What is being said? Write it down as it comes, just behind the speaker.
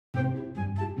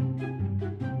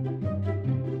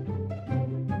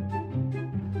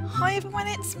Hi everyone,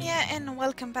 it's Mia and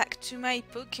welcome back to my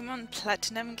Pokémon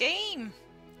Platinum game.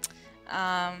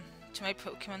 To my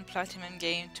Pokémon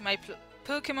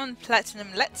Platinum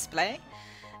Let's Play.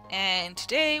 And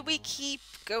today we keep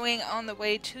going on the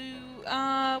way to,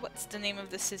 what's the name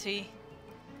of the city?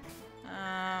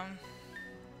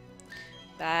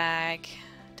 Bag,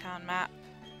 town map.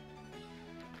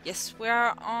 Yes, we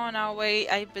are on our way,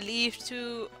 I believe,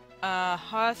 to,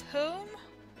 Hearthome?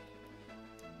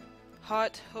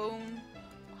 Hearthome,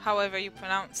 however you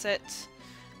pronounce it.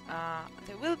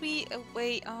 There will be a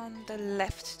way on the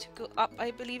left to go up,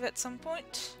 I believe, at some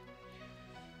point.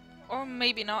 Or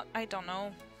maybe not, I don't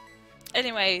know.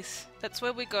 Anyways, that's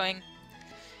where we're going.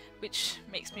 Which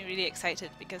makes me really excited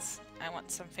because I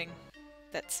want something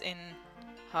that's in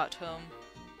Hearthome.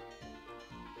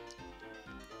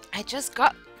 I just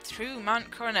got through Mount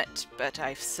Coronet, but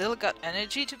I've still got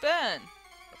energy to burn.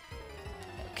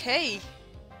 Okay.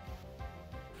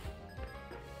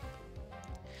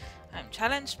 I'm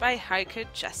challenged by hiker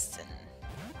Justin,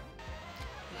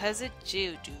 who has a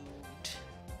Geodude.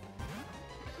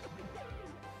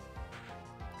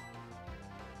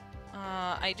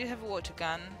 I do have a water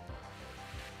gun.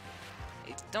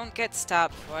 I don't get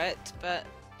stabbed for it, but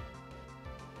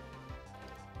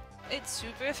it's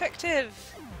super effective!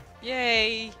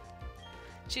 Yay!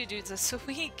 Geodudes are so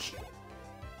weak!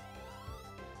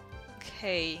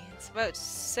 Okay, it's about to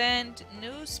send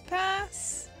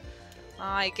Newspass.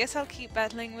 I guess I'll keep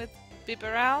battling with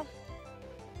Bibarel.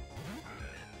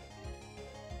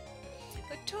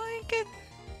 But do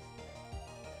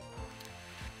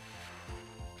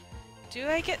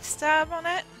I get stab on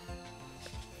it?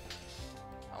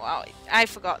 Oh, wow, I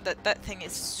forgot that that thing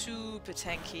is super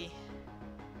tanky.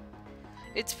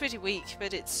 It's pretty weak,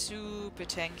 but it's super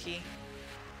tanky.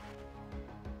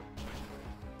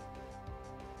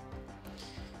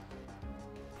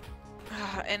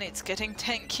 And it's getting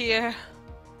tankier.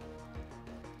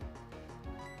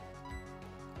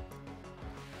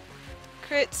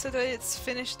 Crit so that it's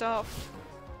finished off.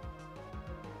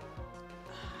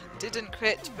 Didn't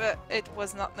crit, but it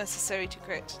was not necessary to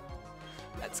crit.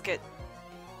 That's good.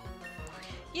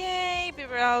 Yay!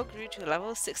 Bibarel grew to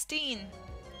level 16.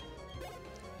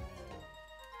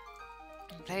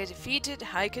 Player defeated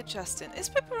hiker Justin. Is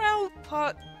Bibarel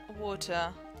part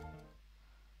water?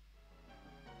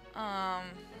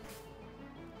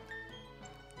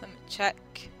 Let me check.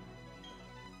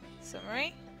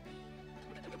 Summary.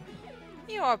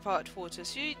 You are part water,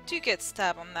 so you do get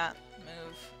stab on that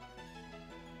move.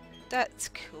 That's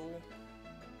cool.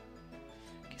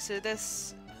 Okay, so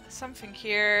there's something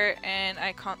here, and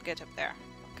I can't get up there.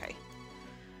 Okay.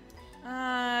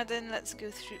 Then let's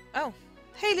go through. Oh,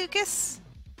 hey Lucas.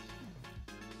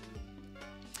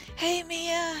 Hey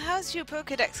Mia, how's your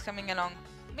Pokédex coming along?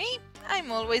 Me?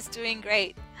 I'm always doing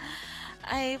great.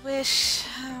 I wish,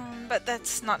 but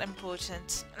that's not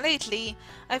important. Lately,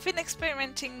 I've been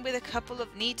experimenting with a couple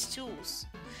of neat tools.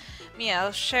 Mia,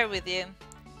 I'll share with you.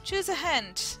 Choose a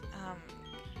hand.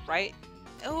 Right?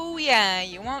 Oh yeah,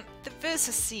 you want the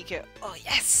Versus Seeker. Oh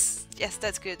yes! Yes,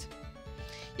 that's good.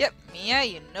 Yep, Mia,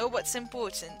 you know what's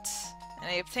important. And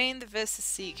I obtained the Versus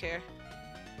Seeker.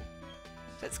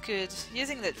 That's good.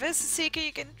 Using that Versus Seeker,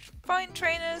 you can find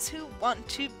trainers who want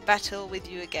to battle with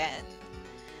you again.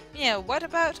 Yeah, what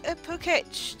about a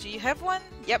Poketch? Do you have one?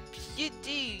 Yep, you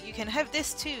do. You can have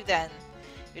this too then.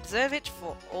 You deserve it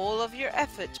for all of your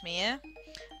effort, Mia.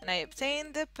 And I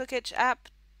obtained the Poketch app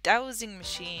Dowsing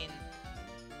Machine.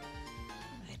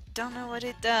 I don't know what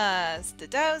it does. The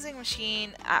Dowsing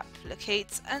Machine app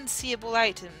locates unseeable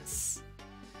items.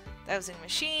 Dowsing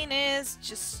Machine is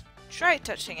just try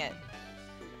touching it.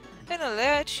 It'll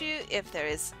alert you if there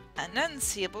is an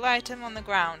unseeable item on the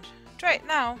ground. Try it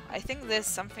now. I think there's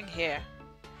something here.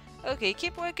 Okay,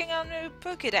 keep working on your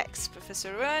Pokédex.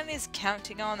 Professor Rowan is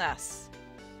counting on us.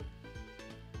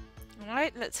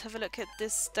 Alright, let's have a look at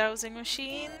this Dowsing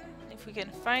Machine, if we can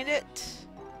find it.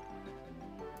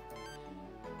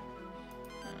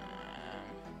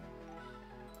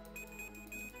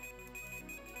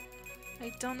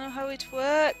 I don't know how it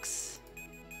works.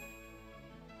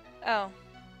 Oh.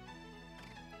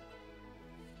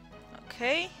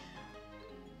 Okay.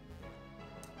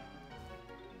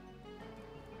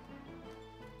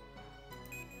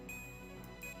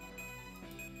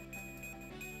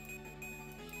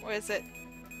 Where is it?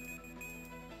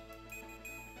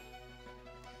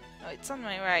 Oh, it's on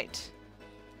my right.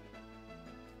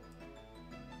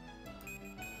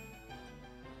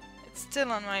 It's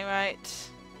still on my right.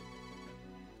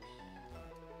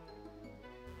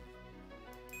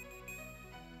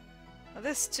 Oh,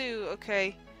 this too,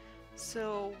 okay.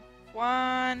 So,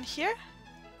 one here?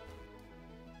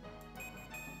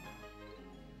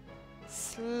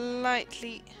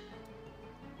 slightly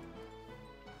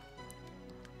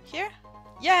here.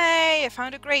 Yay! I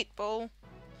found a great ball.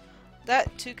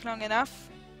 That took long enough.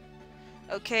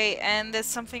 Okay, and there's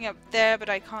something up there, but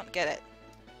I can't get it.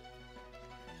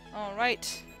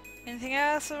 Alright. Anything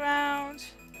else around?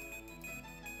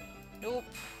 Nope.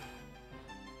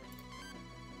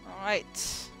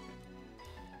 Alright.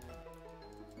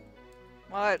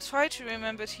 Well, I'll try to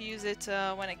remember to use it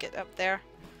when I get up there.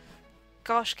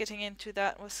 Gosh, getting into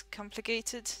that was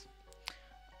complicated.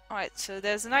 Alright, so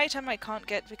there's an item I can't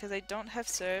get because I don't have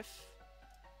surf.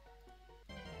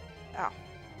 Ah.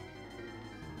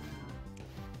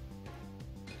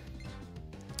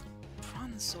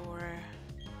 Bronzor.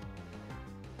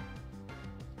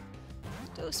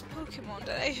 Those Pokemon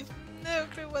that I have no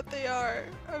clue what they are.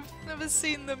 I've never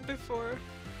seen them before.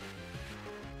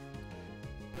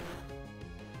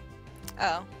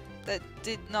 Oh, that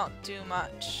did not do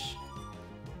much.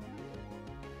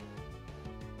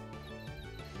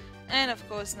 And of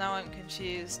course now I'm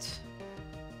confused.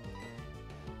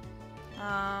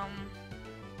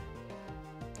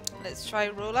 Let's try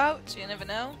rollout, you never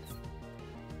know.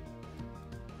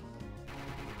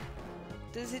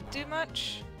 Does it do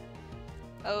much?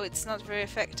 Oh, it's not very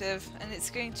effective, and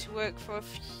it's going to work for a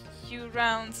few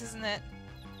rounds, isn't it?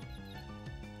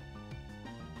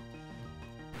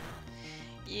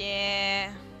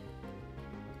 Yeah.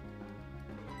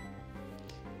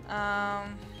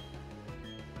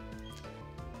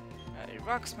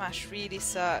 Rock Smash really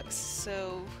sucks,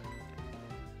 so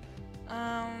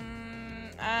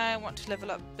I want to level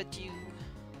up, but you.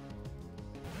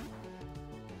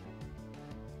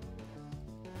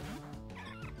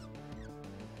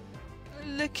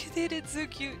 Look at it, it's so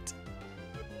cute.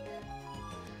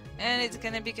 And it's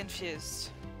gonna be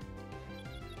confused.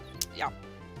 Yeah.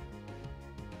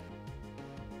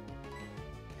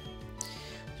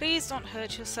 Please don't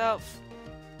hurt yourself.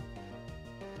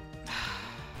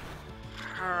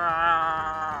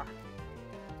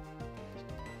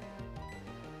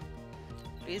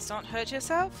 Please don't hurt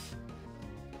yourself.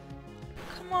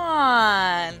 Come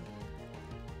on.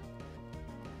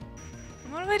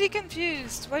 I'm already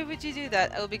confused. Why would you do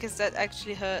that? Oh, because that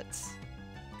actually hurts.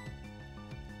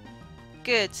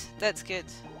 Good. That's good.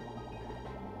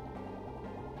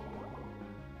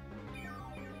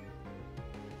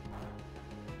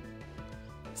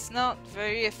 It's not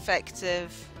very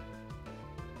effective.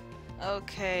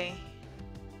 Okay.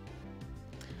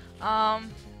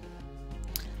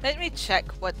 Let me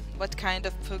check what kind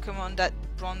of Pokemon that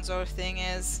Bronzor thing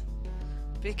is,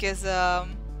 because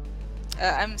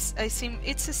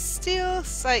it's a Steel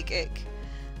Psychic.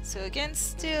 So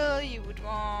against Steel, you would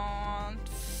want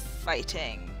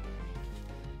Fighting,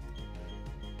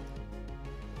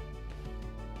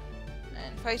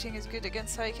 and Fighting is good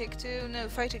against Psychic too. No,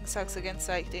 Fighting sucks against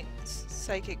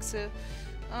Psychic. So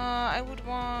I would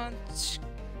want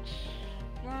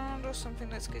Ground or something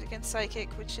that's good against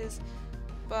Psychic, which is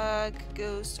Bug,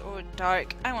 Ghost, or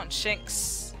Dark. I want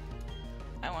Shinx.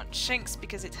 I want Shinx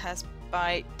because it has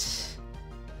Bite.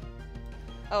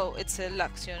 Oh, it's a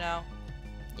Luxio now.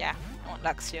 Yeah, I want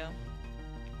Luxio.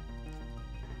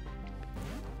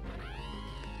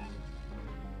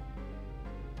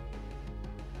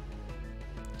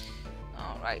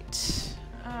 Alright.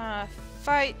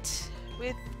 Fight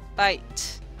with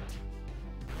Bite.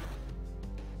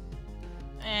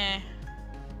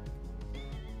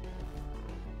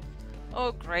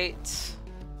 Oh, great.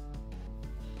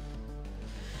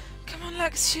 Come on,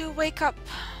 Luxio, wake up.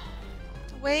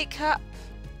 Wake up.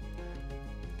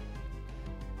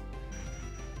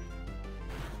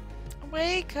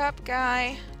 Wake up,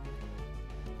 guy.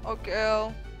 Or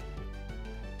girl.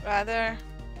 Rather.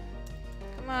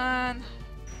 Come on.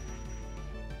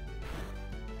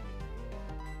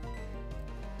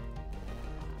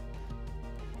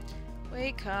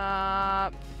 Wake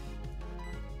up.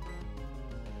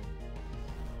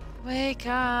 Wake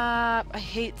up. I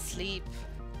hate sleep.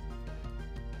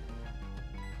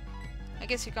 I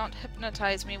guess you can't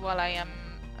hypnotize me while I am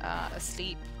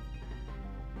asleep.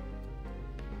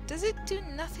 Does it do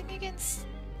nothing against...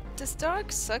 Does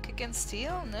Dark suck against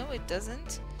Steel? No, it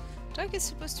doesn't. Dark is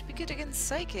supposed to be good against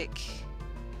Psychic.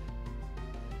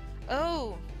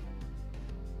 Oh.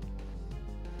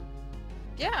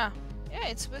 Yeah. Yeah,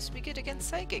 it's supposed to be good against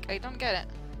Psychic. I don't get it.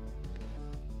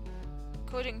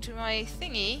 According to my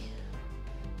thingy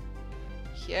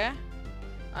here,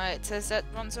 it says that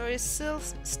Bronzor is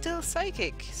still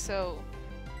Psychic, so...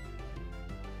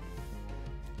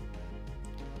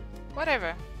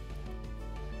 Whatever.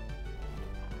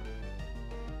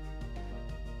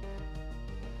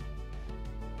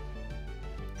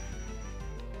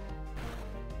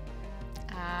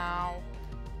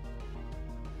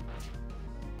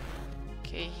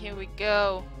 Okay, here we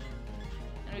go.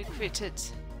 And we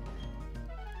critted.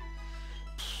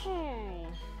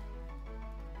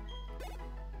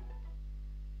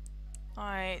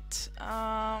 Alright,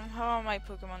 how are my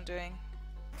Pokemon doing?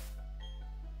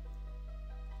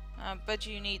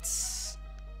 Budgie needs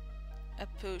a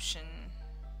potion.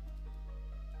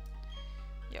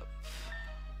 Yep.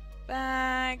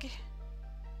 Bag.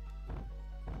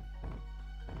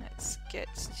 Let's get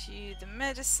to the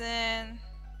medicine.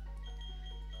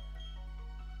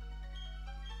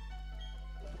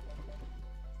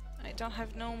 I don't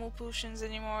have normal potions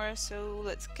anymore, so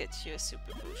let's get you a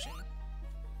super potion.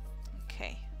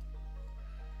 Okay.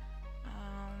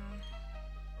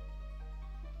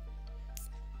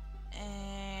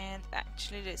 And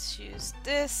actually, let's use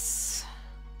this.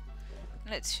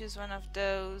 Let's use one of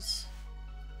those.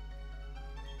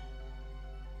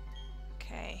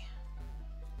 Okay.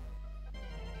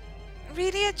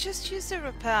 Really? I just used a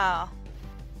repel.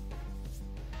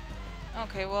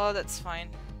 Okay, well, that's fine.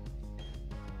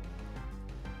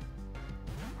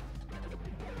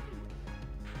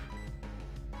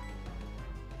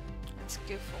 Let's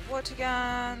go for water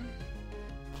gun.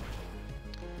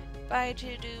 Bye,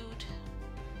 dude.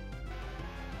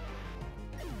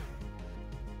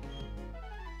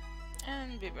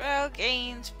 And Bibarel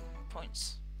gained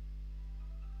points.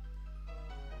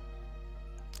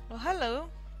 Well, hello.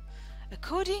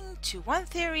 According to one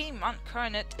theory, Mount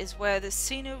Coronet is where the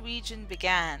Sinnoh region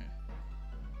began.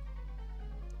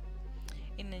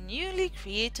 In a newly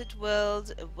created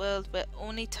world, a world where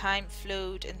only time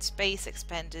flowed and space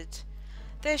expanded,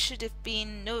 there should have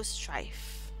been no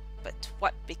strife. But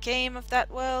what became of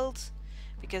that world?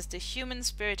 Because the human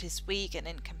spirit is weak and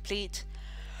incomplete.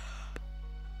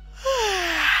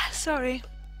 Sorry.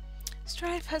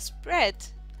 Strife has spread.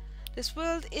 This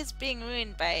world is being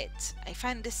ruined by it. I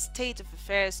find this state of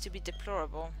affairs to be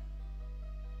deplorable.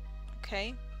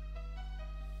 Okay.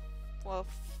 Well,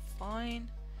 fine.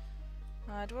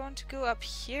 Do I want to go up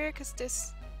here? Because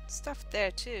there's stuff there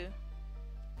too.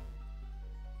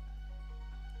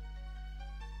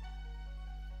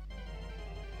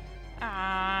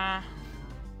 Ah.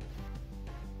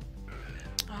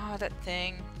 Oh, that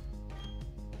thing.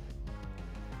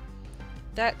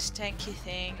 That tanky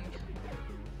thing.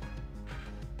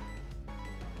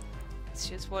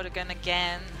 Let's use water gun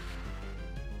again.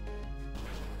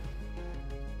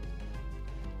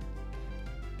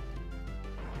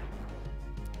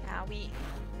 Owie.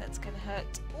 That's gonna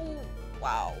hurt. Ooh,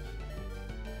 wow.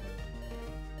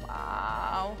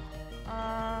 Wow.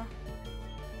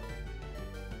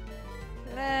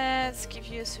 Let's give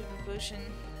you a super potion.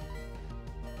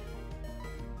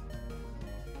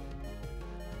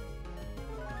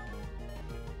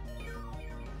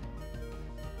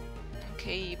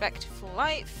 Okay, back to full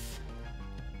life.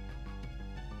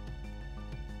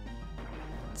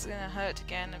 It's gonna hurt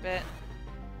again a bit.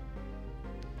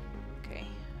 Okay.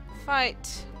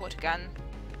 Fight. Water gun.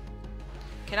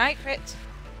 Can I crit?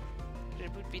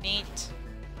 It would be neat.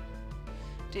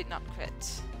 Did not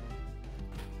crit.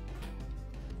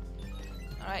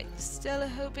 Alright, still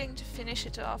hoping to finish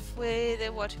it off with a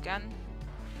water gun.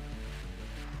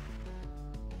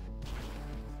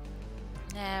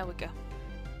 There we go.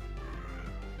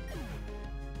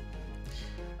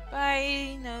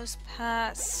 Bye, nose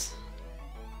pass.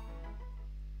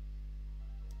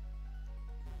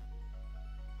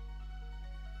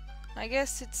 I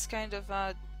guess it's kind of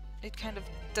it kind of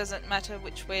doesn't matter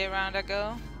which way around I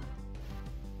go.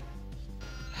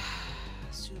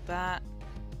 Zubat.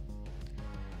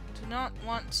 Do not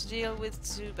want to deal with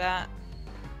Zubat.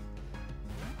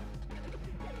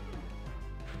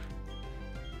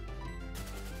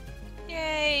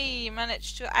 Yay!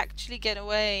 Managed to actually get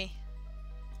away.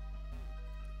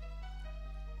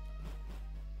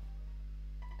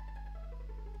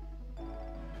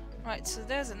 Right, so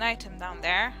there's an item down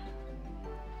there.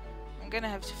 I'm gonna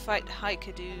have to fight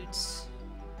hiker dudes.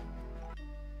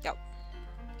 Yep.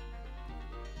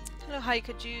 Hello,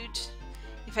 hiker dude.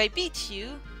 If I beat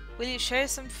you, will you share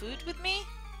some food with me?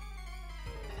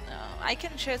 No, I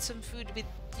can share some food with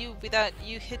you without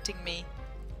you hitting me.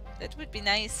 That would be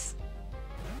nice.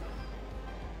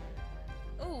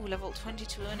 Oh, level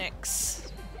 22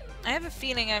 Onyx. I have a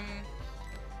feeling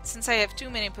since I have too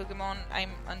many Pokemon,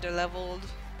 I'm under-leveled.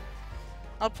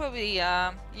 I'll probably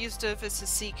use the Versus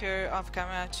Seeker off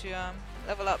camera to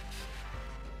level up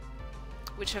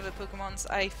whichever Pokemons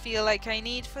I feel like I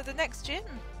need for the next gym.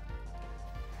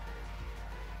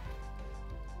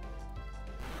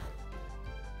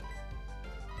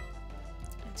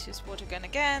 Let's use water gun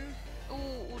again.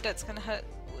 Ooh, that's gonna hurt.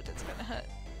 Ooh, that's gonna hurt.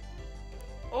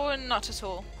 Or not at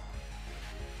all.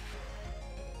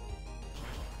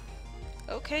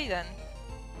 Okay then.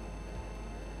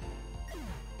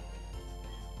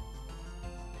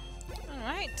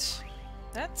 Alright.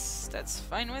 That's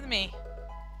fine with me.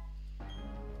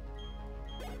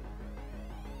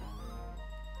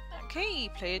 Okay,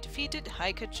 player defeated,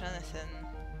 Hiker Jonathan.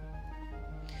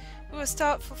 We will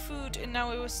start for food and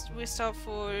now we start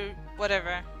for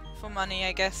whatever. For money,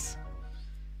 I guess.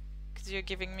 Because you're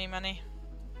giving me money.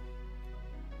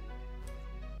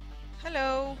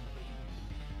 Hello.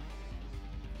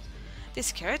 The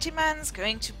security man's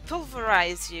going to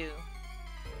pulverize you.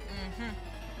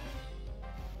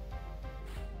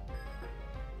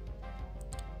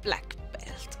 Black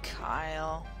belt,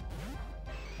 Kyle.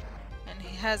 And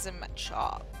he has a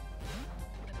matchup.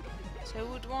 So I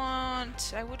would want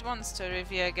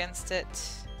Staravia against it.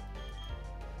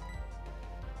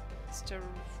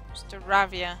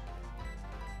 Staravia.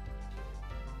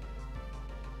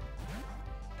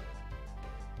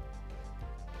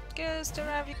 Go,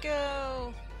 Staravia,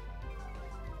 go!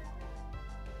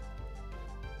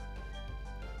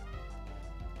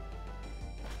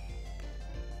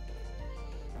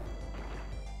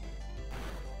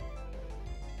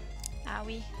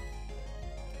 Owie.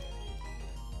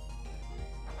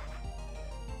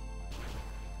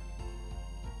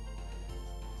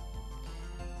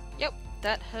 Yep,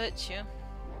 that hurts you.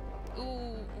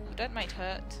 Ooh, that might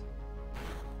hurt.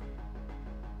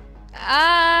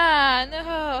 Ah,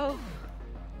 no!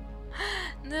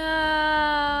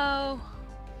 No!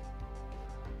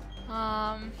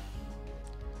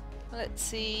 Let's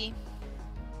see.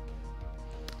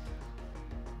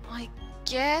 I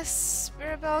guess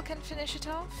Mirabelle can finish it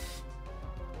off.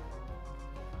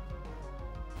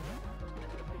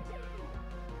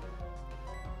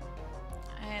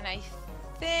 And I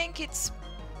think its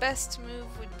best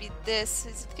move would be this.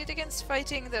 Is it good against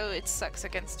fighting? Though it sucks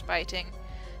against biting.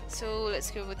 So let's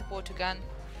go with the water gun.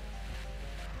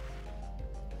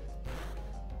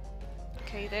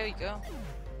 Okay, there we go.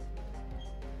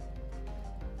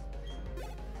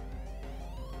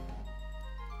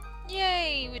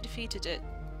 Yay, we defeated it.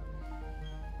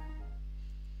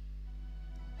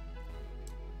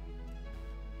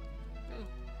 Ooh.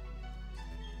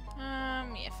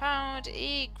 We found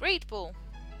a great ball.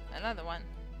 Another one.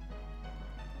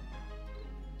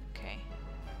 Okay.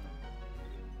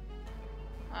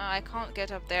 I can't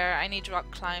get up there. I need rock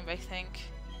climb, I think.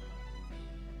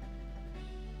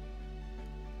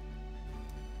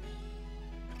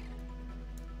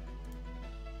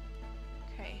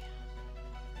 Okay.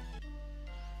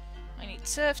 I need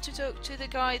Surf to talk to the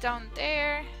guy down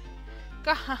there.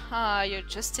 Gahaha, you're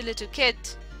just a little kid.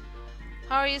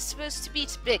 How are you supposed to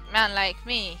beat a big man like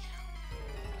me?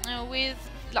 With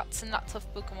lots and lots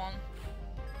of Pokémon.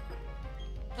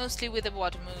 Mostly with a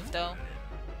water move though.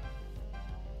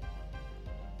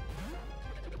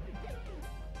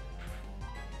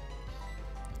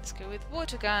 Let's go with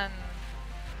water gun.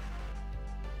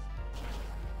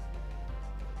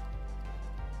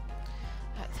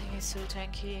 That thing is so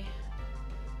tanky.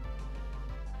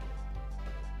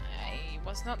 I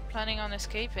was not planning on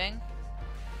escaping.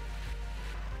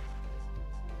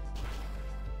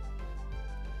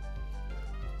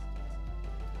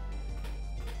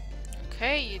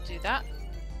 Okay, you do that.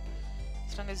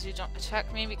 As long as you don't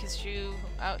attack me because you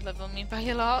outlevel me by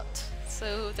a lot.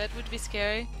 So that would be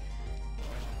scary.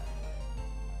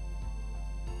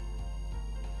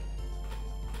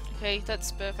 Okay,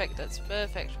 that's perfect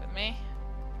with me.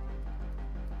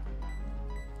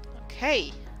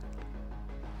 Okay.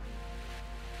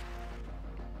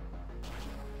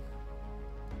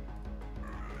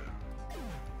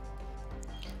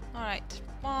 Alright,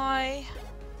 bye.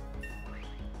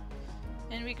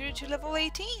 And we grew to level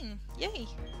 18. Yay!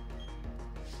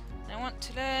 I want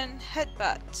to learn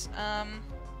Headbutt.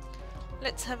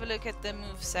 Let's have a look at the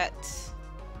moveset.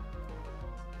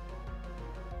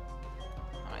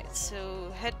 Alright,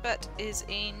 so Headbutt is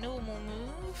a normal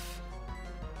move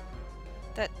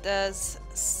that does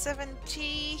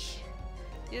 70.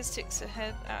 Deals sticks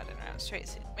ahead. I don't know,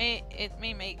 straight. It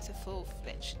may make the full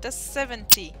flinch. It does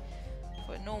 70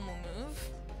 for a normal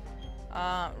move.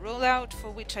 Rollout,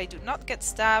 for which I do not get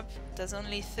stabbed, does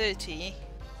only 30.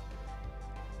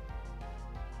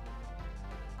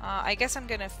 I guess I'm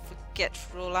gonna forget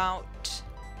rollout.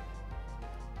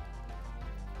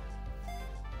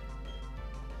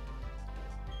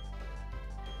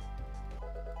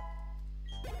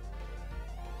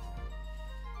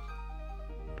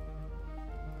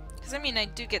 Because I mean, I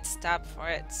do get stabbed for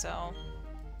it, so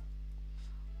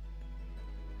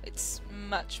it's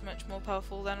much more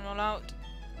powerful than rollout.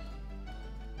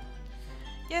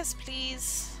 Yes,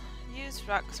 please. Use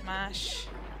Rock Smash.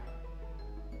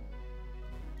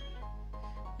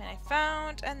 And I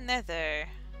found a nether.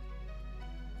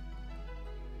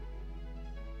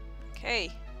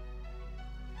 Okay.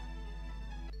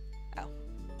 Oh,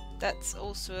 that's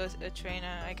also a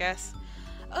trainer, I guess.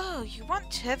 Oh, you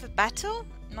want to have a battle?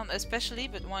 Not especially,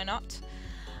 but why not?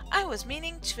 I was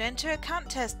meaning to enter a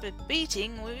contest, but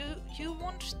beating you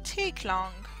won't take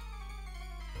long.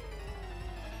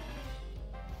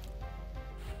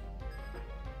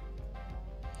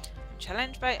 I'm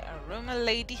challenged by Aroma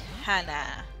Lady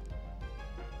Hannah,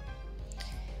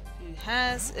 who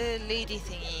has a lady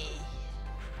thingy.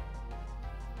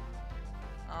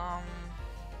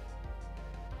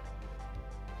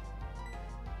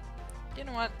 You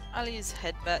know what? I'll use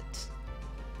Headbutt.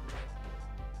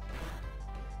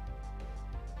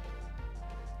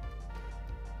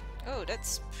 Oh,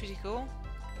 that's pretty cool.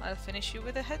 I'll finish you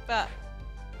with a Headbutt.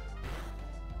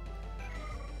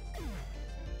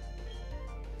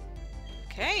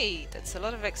 Okay, that's a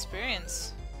lot of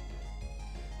experience.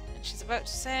 And she's about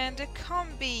to send a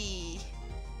combi.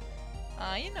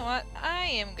 You know what? I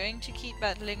am going to keep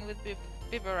battling with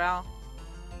Bibarel.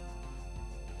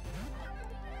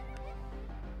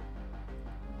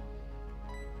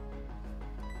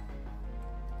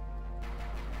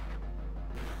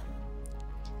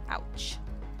 Ouch.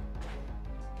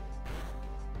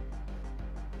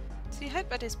 See,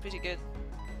 Headbutt is pretty good.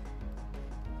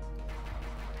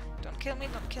 Don't kill me,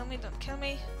 don't kill me, don't kill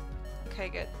me. Okay,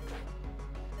 good.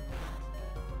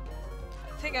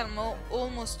 I think I'm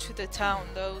almost to the town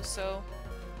though, so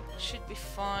should be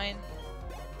fine.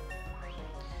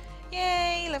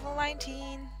 Yay, level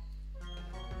 19.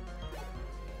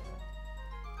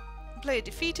 Player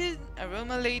defeated,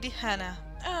 Aroma Lady Hannah.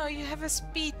 Oh, you have us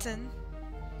beaten.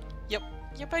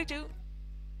 Yep, I do.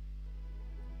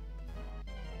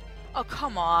 Oh,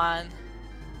 come on.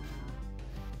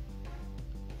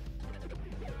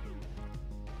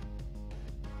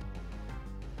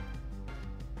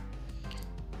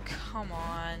 Come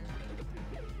on.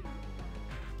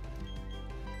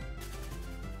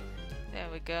 There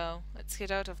we go. Let's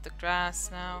get out of the grass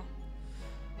now.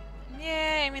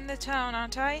 Yay, I'm in the town,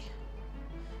 aren't I?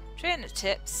 Trainer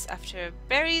tips. After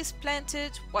berries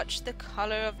planted, watch the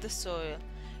color of the soil.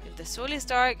 If the soil is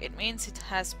dark, it means it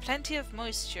has plenty of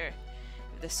moisture.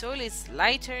 If the soil is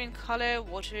lighter in color,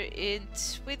 water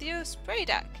it with your spray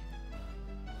deck.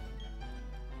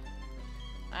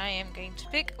 I am going to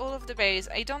pick all of the berries.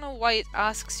 I don't know why it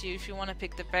asks you if you want to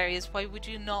pick the berries. Why would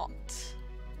you not?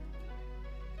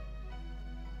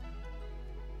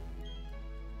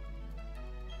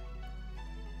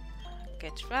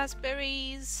 Get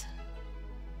raspberries.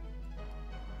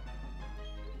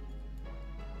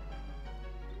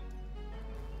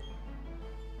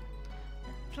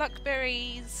 Pluck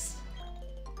berries.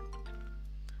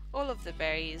 All of the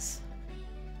berries.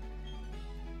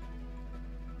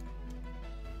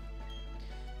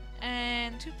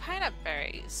 And 2 pineapple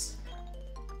berries.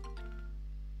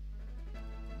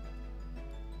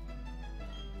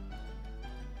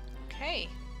 Okay.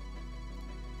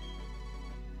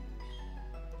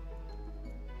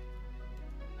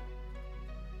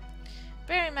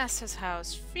 Berry Master's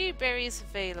house. Free berries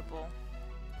available.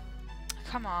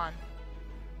 Come on.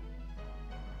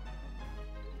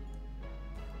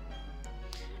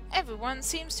 Everyone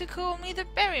seems to call me the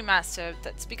Berry Master.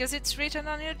 That's because it's written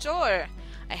on your door.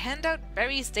 I hand out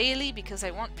berries daily because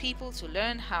I want people to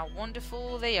learn how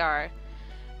wonderful they are.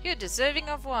 You're deserving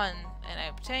of one, and I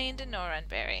obtained an orange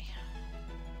berry.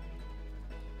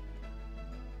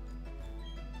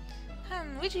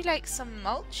 Would you like some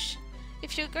mulch?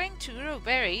 If you're going to grow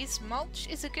berries, mulch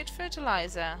is a good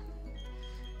fertilizer.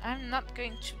 I'm not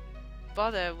going to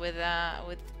bother with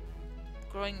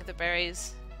growing the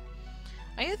berries.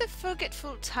 Are you the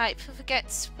forgetful type who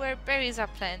forgets where berries are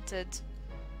planted?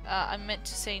 I meant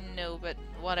to say no, but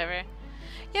whatever.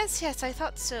 Yes, I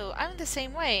thought so. I'm the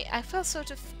same way. I felt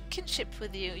sort of kinship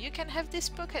with you. You can have this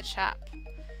book at shop.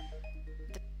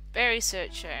 The Berry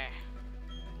Searcher.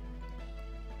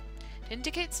 It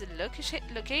indicates the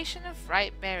location of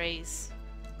ripe berries.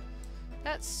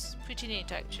 That's pretty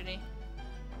neat, actually.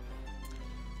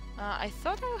 I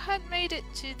thought I had made it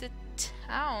to the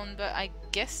town, but I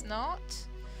guess not.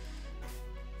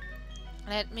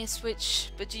 Let me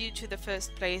switch Badu to the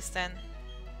first place then.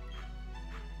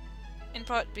 In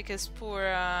part because poor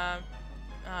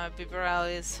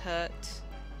Bibarel is hurt.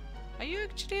 Are you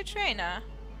actually a trainer?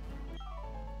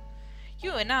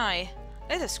 You and I,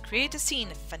 let us create a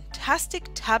scene, a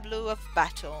fantastic tableau of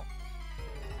battle.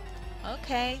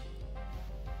 Okay.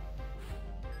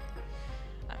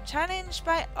 I'm challenged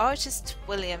by Artist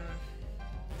William.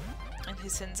 And he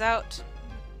sends out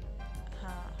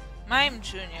Mime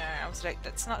Jr. I was like,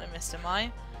 that's not a Mr.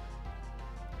 Mime.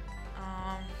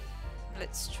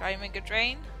 Let's try Mega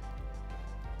Drain.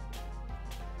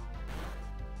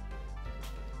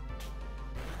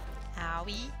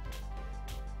 Owie.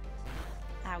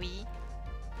 Owie.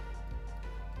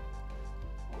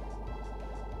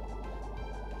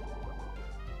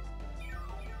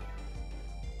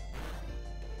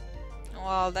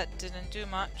 Well, that didn't do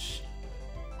much.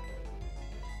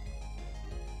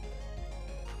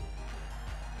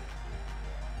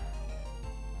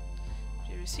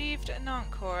 You received an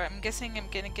encore. I'm guessing I'm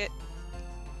gonna get...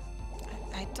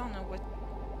 I don't know what...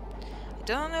 I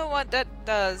don't know what that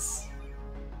does.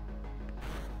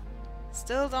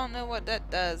 Still don't know what that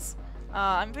does.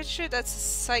 I'm pretty sure that's a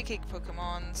psychic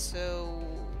Pokemon, so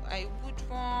I would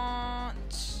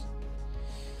want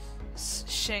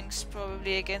Shinx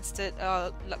probably against it,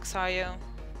 Luxario.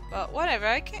 But whatever,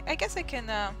 I guess I can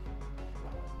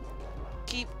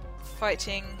keep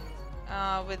fighting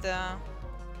with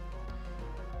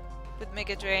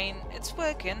Mega Drain. It's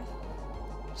working.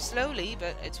 Slowly,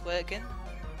 but it's working.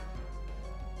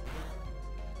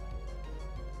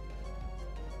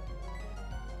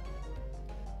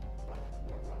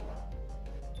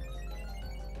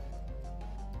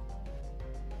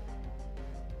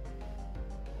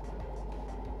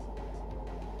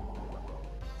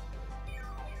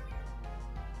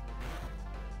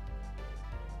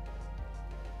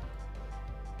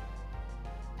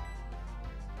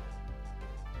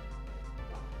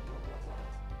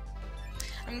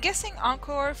 I'm guessing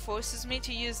Encore forces me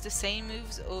to use the same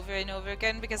moves over and over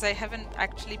again because I haven't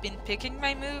actually been picking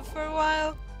my move for a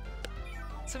while.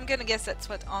 So I'm gonna guess that's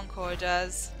what Encore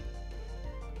does.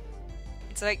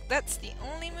 It's like, that's the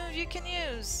only move you can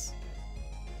use.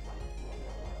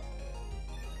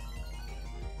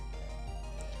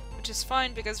 Which is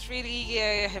fine because really,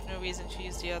 yeah, I have no reason to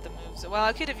use the other moves. Well,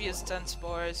 I could have used Stun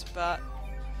Spores, but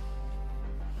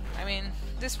I mean,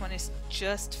 this one is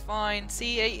just fine.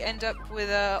 See, I end up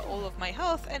with all of my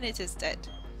health and it is dead.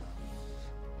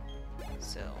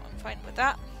 So I'm fine with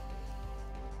that.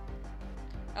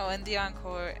 Oh, and the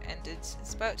Encore ended.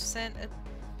 It's about to send a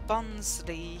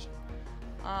Bunsley.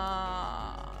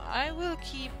 I will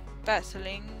keep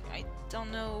battling. I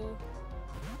don't know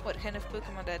what kind of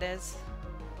Pokemon that is.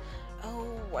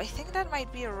 Oh, I think that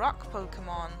might be a rock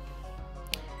Pokemon.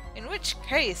 In which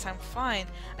case, I'm fine.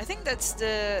 I think that's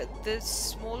the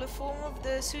smaller form of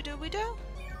the Pseudo-Widow?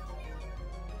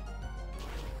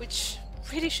 Which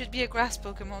really should be a grass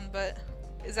Pokemon, but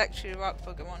is actually a rock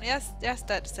Pokemon. Yes,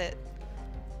 that's it.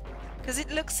 Because it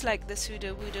looks like the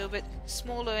Pseudo-Widow, but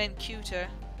smaller and cuter.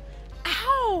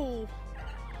 Ow!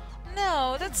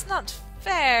 No, that's not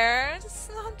fair. That's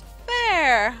not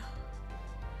fair.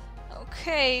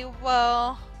 Okay,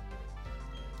 well...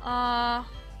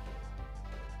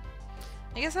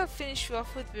 I guess I'll finish you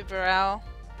off with Bibarel.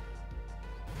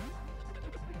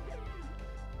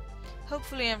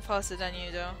 Hopefully I'm faster than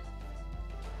you though.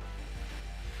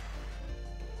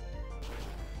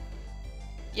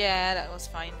 Yeah, that was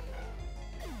fine.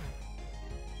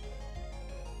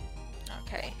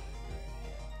 Okay.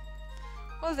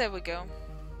 Well, there we go.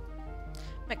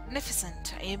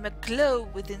 Magnificent. I am aglow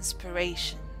with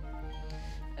inspiration.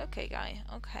 Okay, guy.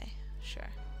 Okay, sure.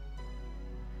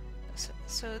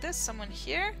 So there's someone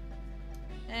here,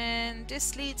 and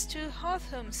this leads to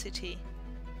Hearthome City.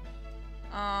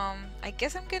 I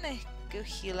guess I'm gonna go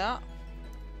heal up,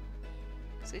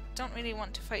 because I don't really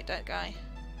want to fight that guy.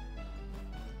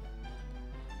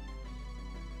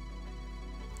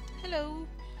 Hello.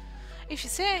 If you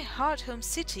say Hearthome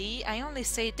City, I only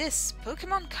say this: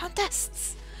 Pokemon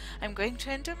contests! I'm going to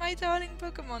enter my darling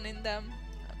Pokemon in them.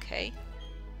 Okay.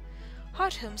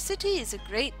 Hearthome City is a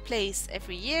great place.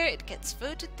 Every year it gets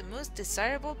voted the most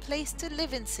desirable place to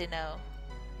live in Sinnoh.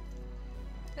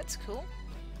 That's cool.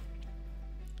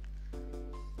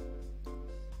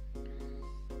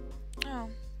 Oh,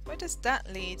 where does that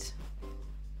lead?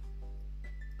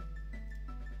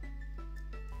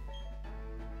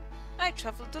 I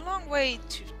travelled a long way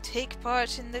to take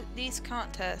part in these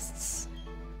contests.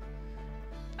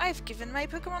 I've given my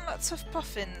Pokemon lots of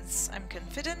puffins. I'm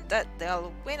confident that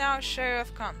they'll win our share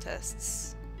of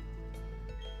contests.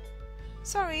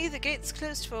 Sorry, the gate's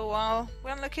closed for a while. We're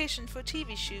on location for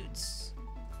TV shoots.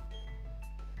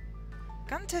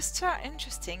 Contests are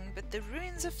interesting, but the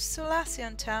ruins of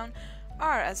Solaceon Town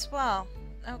are as well.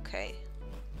 Okay.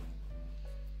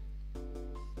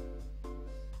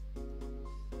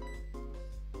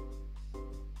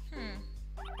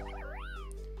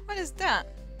 What is that?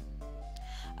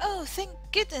 Oh, thank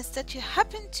goodness that you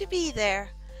happened to be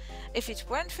there. If it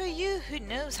weren't for you, who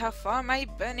knows how far my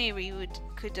Buneary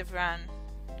could have run.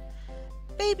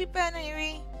 Baby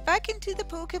Buneary, back into the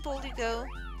Pokeball you go.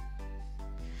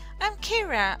 I'm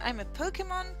Kira. I'm a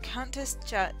Pokemon contest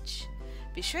judge.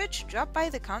 Be sure to drop by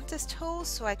the contest hall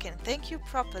so I can thank you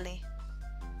properly.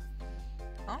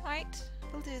 Alright,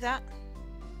 we'll do that.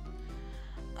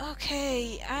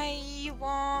 Okay, I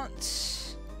want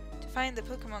to find the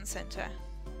Pokemon Center.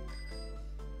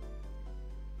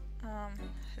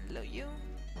 Hello you.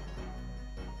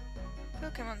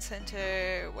 Pokemon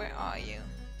Center, where are you?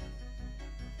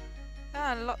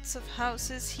 Ah, lots of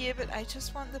houses here, but I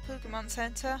just want the Pokemon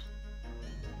Center.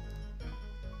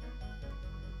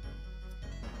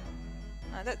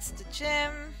 That's the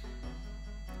gym.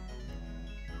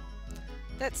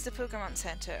 That's the Pokemon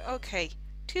Center. Okay,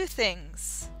 two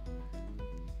things.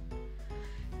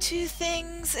 Two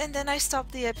things, and then I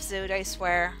stop the episode, I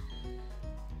swear.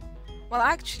 Well,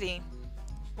 actually,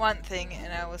 one thing,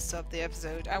 and I will stop the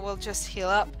episode. I will just heal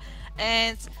up,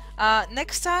 and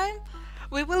next time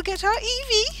we will get our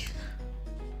Eevee!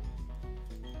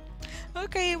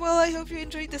 Okay, well, I hope you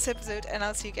enjoyed this episode, and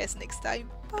I'll see you guys next time.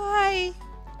 Bye!